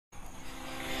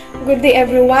Good day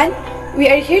everyone.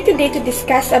 We are here today to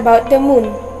discuss about the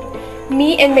moon.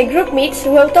 Me and my group mates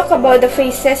will talk about the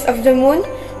phases of the moon,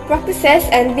 practices,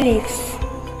 and beliefs.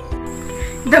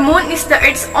 The moon is the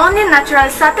Earth's only natural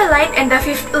satellite and the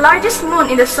fifth largest moon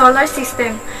in the solar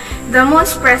system. The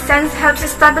moon's presence helps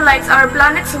stabilize our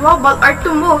planet's wobble or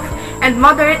to move and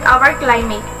moderate our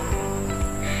climate.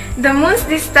 The moon's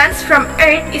distance from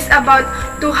Earth is about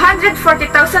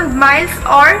 240,000 miles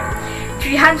or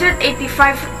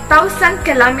 385,000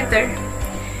 kilometers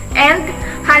and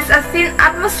has a thin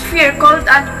atmosphere called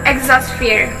an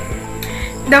exosphere.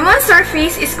 The moon's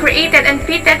surface is created and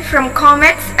pitted from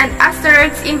comets and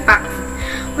asteroids' impacts.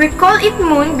 We call it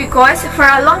moon because for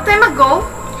a long time ago,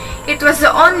 it was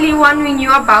the only one we knew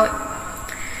about.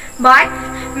 But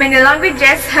many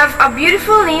languages have a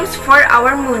beautiful names for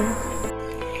our moon.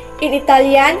 In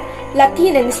Italian,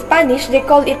 Latin, and Spanish, they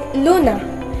call it Luna,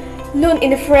 Lune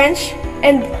in French,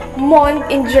 and Mond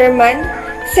in German,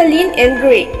 Selene in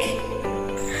Greek.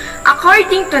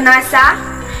 According to NASA,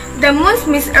 the moon's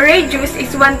mass radius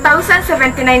is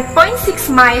 1,079.6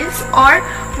 miles or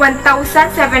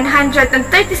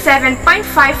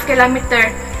 1,737.5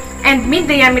 kilometers, and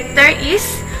mid-diameter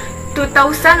is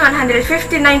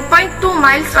 2,159.2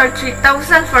 miles or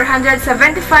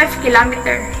 3,475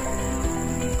 kilometers.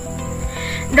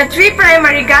 The three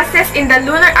primary gases in the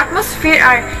lunar atmosphere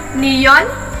are neon,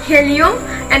 helium,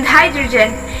 and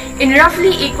hydrogen in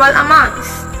roughly equal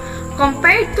amounts.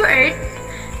 Compared to Earth,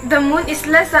 the moon is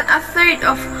less than a third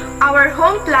of our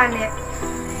home planet.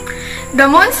 The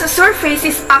moon's surface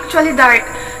is actually dark,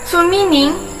 so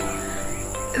meaning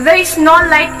there is no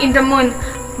light in the moon,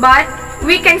 but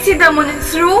we can see the moon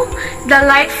through the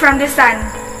light from the sun.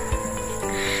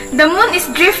 The moon is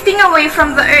drifting away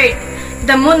from the Earth.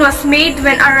 The moon was made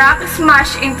when a rock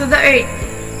smashed into the Earth.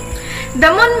 The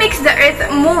moon makes the Earth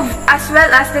move as well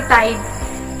as the tide.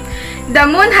 The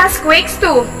moon has quakes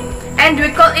too, and we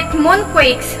call it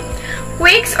moonquakes.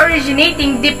 Quakes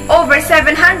originating deep over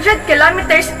 700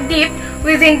 kilometers deep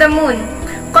within the moon,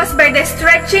 caused by the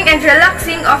stretching and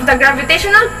relaxing of the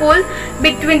gravitational pull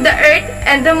between the Earth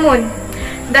and the moon,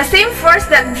 the same force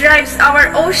that drives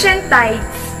our ocean tides.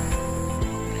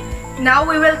 Now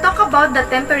we will talk about the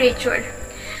temperature.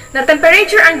 The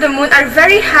temperature on the moon are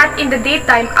very hot in the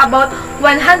daytime, about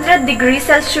 100 degrees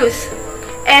Celsius.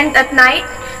 And at night,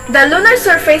 the lunar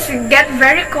surface will get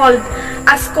very cold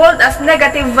as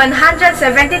negative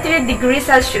 173 degrees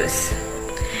Celsius.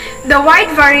 The wide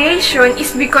variation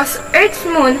is because Earth's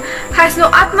moon has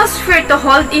no atmosphere to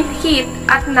hold in heat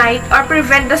at night or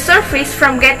prevent the surface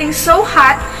from getting so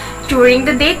hot during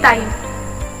the daytime.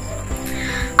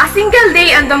 A single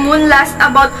day on the moon lasts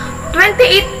about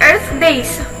 28 Earth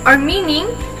days, or meaning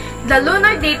the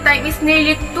lunar daytime is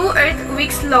nearly 2 Earth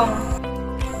weeks long.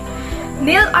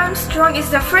 Neil Armstrong is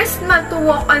the first man to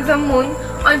walk on the moon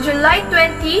on July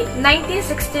 20,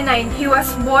 1969. He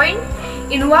was born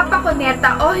in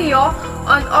Wapakoneta, Ohio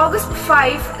on August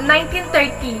 5,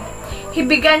 1930. He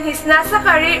began his NASA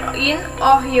career in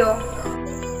Ohio.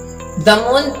 The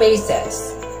moon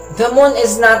phases. The moon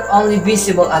is not only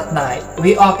visible at night,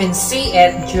 we often see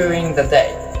it during the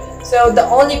day. So the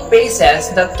only phases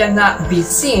that cannot be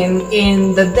seen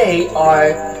in the day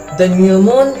are the new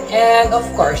moon and of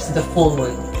course the full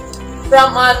moon.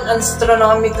 From an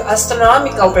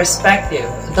astronomical perspective,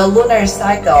 the lunar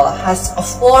cycle has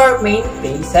 4 main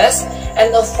phases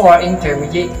and 4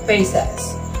 intermediate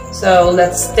phases. So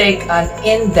let's take an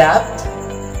in-depth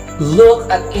look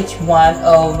at each one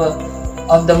of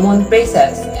the moon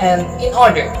phases and in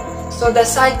order. So the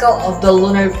cycle of the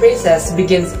lunar phases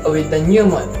begins with the new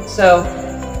moon. So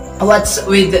what's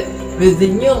with the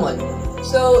new moon?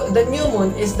 So the new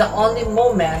moon is the only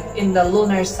moment in the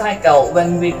lunar cycle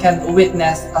when we can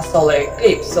witness a solar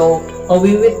eclipse. So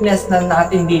we witness na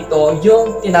natin dito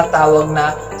yung tinatawag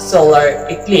na solar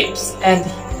eclipse, and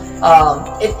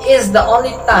it is the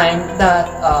only time that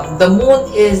the moon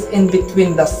is in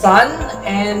between the sun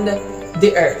and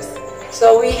the earth.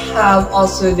 So we have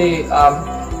also the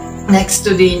next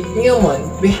to the new moon,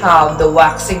 we have the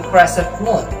waxing crescent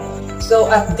moon. So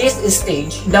at this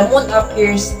stage, the moon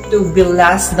appears to be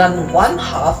less than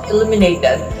 1/2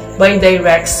 illuminated by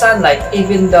direct sunlight,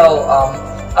 even though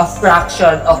a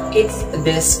fraction of its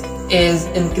disk is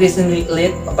increasingly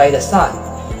lit by the sun.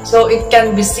 So it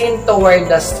can be seen toward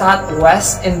the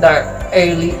southwest in the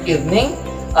early evening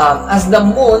as the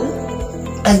moon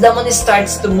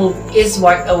starts to move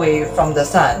eastward away from the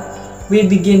sun. We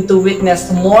begin to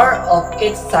witness more of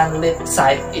its sunlit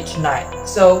side each night.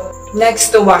 So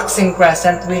next to waxing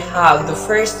crescent, we have the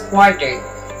first quarter.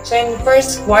 So in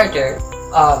first quarter,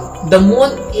 the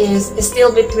moon is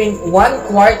still between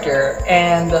 1/4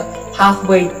 and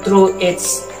halfway through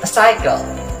its cycle.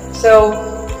 So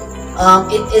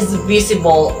it is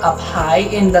visible up high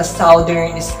in the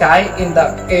southern sky in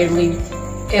the early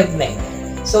evening.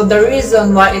 So the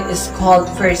reason why it is called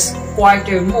first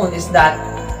quarter moon is that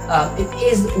it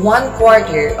is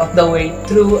 1/4 of the way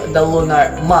through the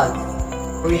lunar month.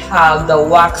 We have the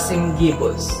waxing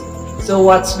gibbous. So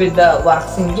what's with the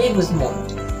waxing gibbous moon?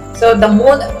 So the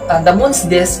moon's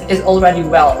disk is already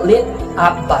well lit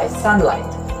up by sunlight.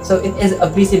 So it is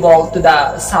visible to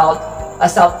the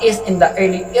southeast in the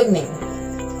early evening,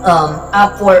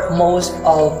 up for most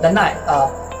of the night.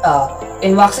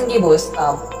 In waxing gibbous,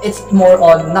 it's more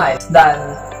on night than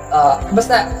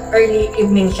basta early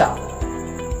evening siya.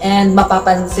 And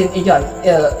mapapansin iyon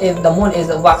if the moon is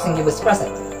waxing gibbous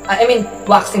present. I mean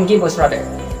waxing gibbous rather.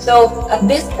 So at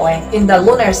this point in the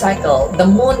lunar cycle, the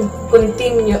moon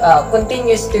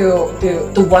continues to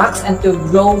wax and to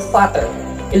grow fatter,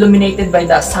 illuminated by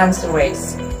the sun's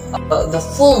rays. The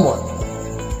full moon.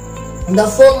 The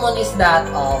full moon is that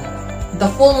the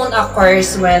full moon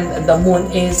occurs when the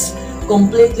moon is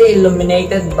completely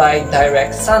illuminated by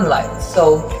direct sunlight.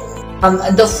 So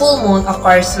the full moon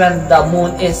occurs when the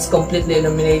moon is completely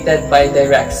illuminated by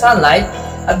direct sunlight.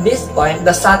 At this point,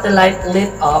 the satellite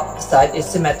lit up side is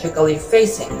symmetrically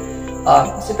facing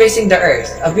the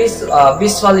Earth.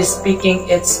 Visually speaking,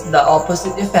 it's the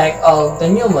opposite effect of the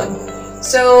new moon.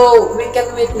 So we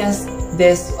can witness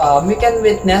this. We can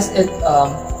witness it.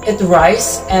 It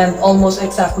rise and almost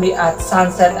exactly at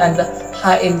sunset and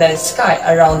high in the sky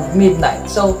around midnight.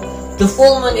 So the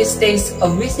full moon stays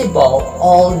visible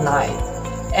all night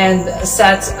and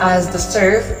sets as the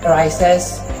surf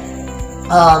rises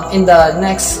in the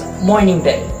next morning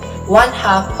day.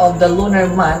 1/2 of the lunar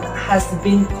month has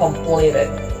been completed.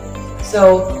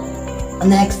 So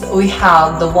next we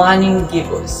have the Waning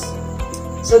Gibbous.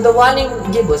 So the Waning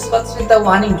Gibbous, what's with the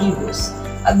Waning Gibbous?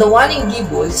 At the Waning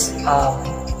Gibbous,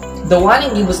 the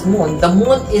Waning Gibbous moon, the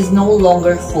moon is no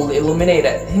longer fully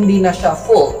illuminated. Hindi na siya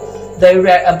full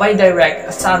by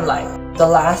direct sunlight. The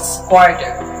last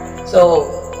quarter. So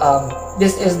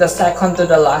this is the second to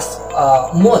the last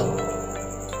moon.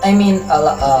 I mean,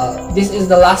 this is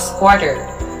the last quarter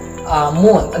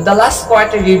moon. The last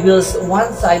quarter reveals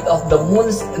one side of the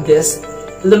moon's disk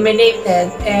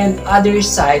illuminated and other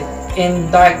side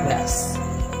in darkness.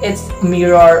 It's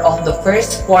mirror of the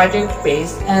first quarter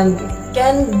phase and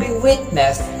can be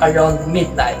witnessed around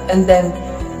midnight and then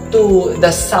to the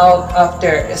south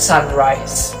after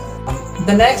sunrise.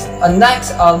 The next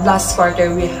last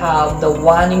quarter we have the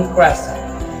Waning Crescent.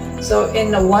 So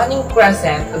in the Waning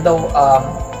Crescent,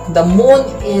 the moon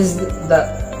is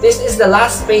this is the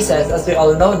last phases, as we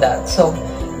all know that. So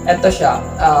ito siya,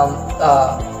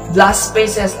 last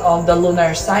phases of the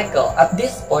lunar cycle. At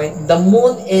this point, the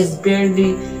moon is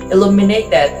barely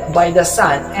illuminated by the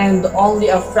sun and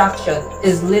only a fraction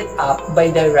is lit up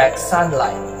by direct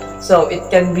sunlight. So it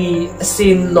can be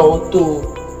seen low to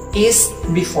east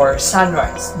before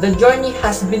sunrise. The journey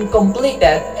has been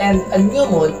completed and a new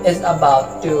moon is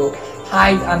about to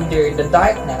hide under the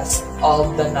darkness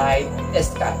of the night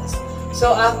skies.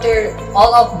 So after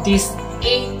all of these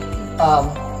 8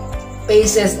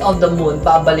 phases of the moon,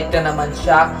 babalik na naman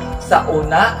siya sa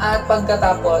una at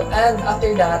pagkatapos, and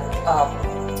after that,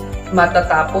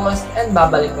 matatapos and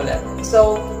babalik ulit.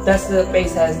 So that's the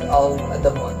phases of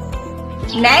the moon.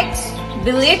 Next,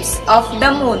 beliefs of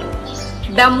the moon.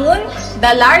 The moon,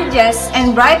 the largest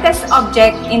and brightest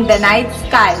object in the night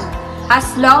sky, has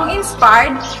long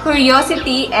inspired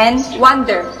curiosity and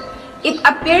wonder. It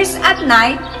appears at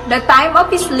night, the time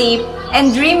of sleep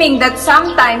and dreaming that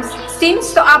sometimes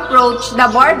seems to approach the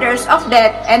borders of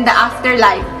death and the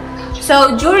afterlife.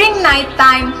 So during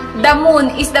nighttime, the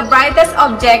moon is the brightest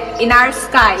object in our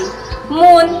sky.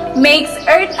 Moon makes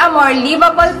Earth a more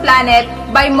livable planet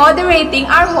by moderating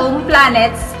our home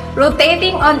planets,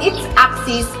 rotating on its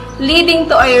axis, leading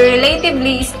to a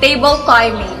relatively stable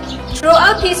climate.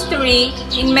 Throughout history,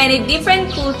 in many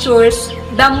different cultures,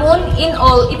 the moon in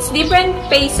all its different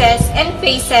phases and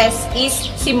phases is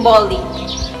symbolic.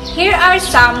 Here are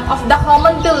some of the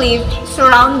common beliefs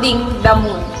surrounding the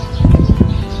moon.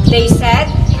 They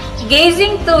said,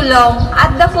 gazing too long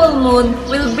at the full moon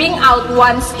will bring out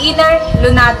one's inner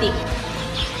lunatic.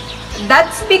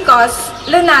 That's because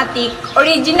lunatic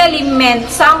originally meant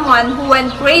someone who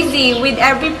went crazy with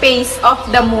every phase of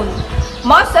the moon.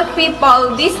 Most of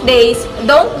people these days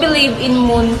don't believe in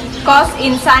moon cause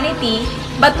insanity,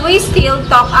 but we still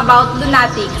talk about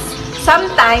lunatics.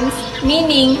 sometimes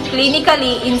meaning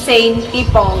clinically insane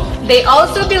people. They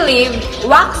also believe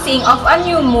waxing of a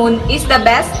new moon is the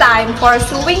best time for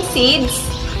sowing seeds,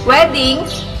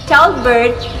 weddings,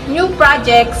 childbirth, new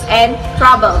projects, and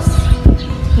travels.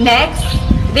 Next,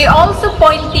 they also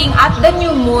pointing at the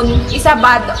new moon is a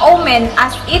bad omen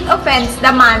as it offends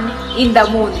the man in the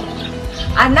moon.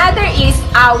 Another is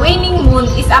a waning moon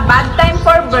is a bad time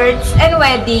for births and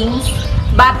weddings,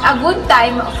 but a good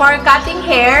time for cutting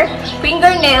hair,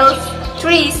 fingernails,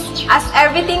 trees, as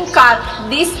everything cut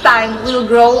this time will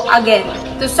grow again.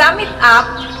 To sum it up,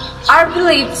 our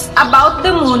beliefs about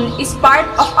the moon is part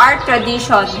of our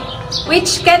tradition,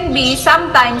 which can be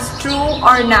sometimes true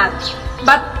or not.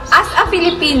 But as a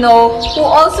Filipino who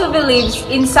also believes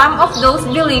in some of those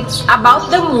beliefs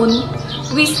about the moon,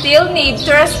 we still need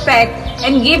to respect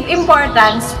and give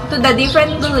importance to the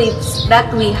different beliefs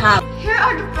that we have. Here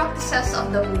are the practices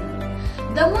of the moon.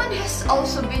 The moon has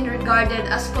also been regarded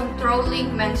as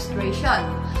controlling menstruation.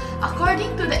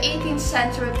 According to the 18th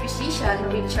century physician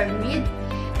Richard Mead,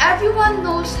 everyone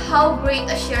knows how great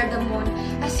a share the moon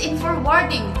has in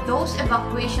forwarding those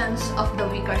evacuations of the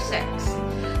weaker sex.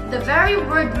 The very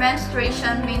word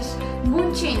menstruation means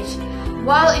moon change,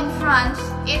 while in France,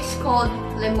 it's called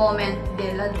le moment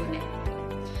de la lune.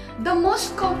 The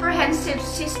most comprehensive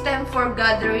system for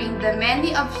gathering the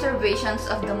many observations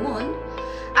of the moon,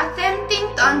 attempting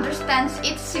to understand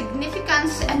its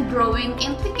significance and drawing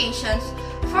implications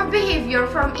for behavior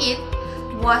from it,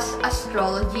 was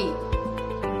astrology.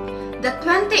 The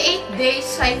 28-day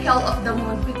cycle of the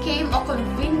moon became a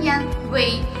convenient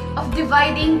way of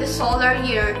dividing the solar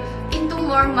year into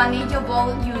more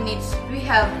manageable units we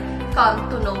have come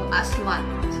to know as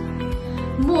months.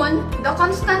 Moon, the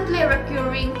constantly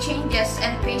recurring changes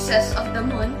and phases of the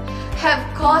moon have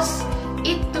caused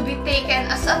it to be taken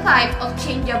as a type of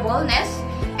changeableness,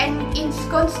 and in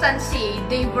constancy,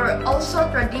 they were also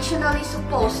traditionally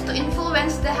supposed to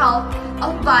influence the health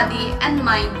of body and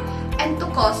mind and to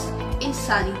cause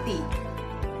insanity.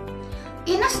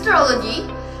 In astrology,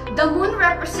 the moon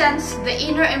represents the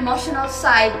inner emotional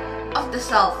side of the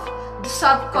self, the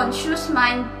subconscious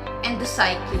mind, and the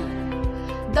psyche.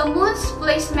 The moon's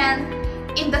placement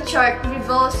in the chart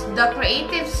reveals the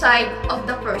creative side of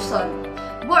the person,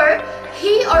 where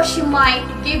he or she might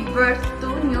give birth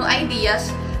to new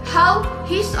ideas, how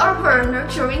his or her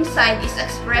nurturing side is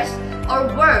expressed, or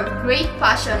where great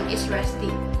passion is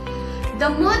resting. The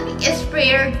moon is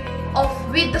paired off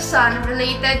with the sun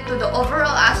related to the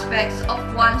overall aspects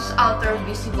of one's outer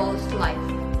visible life.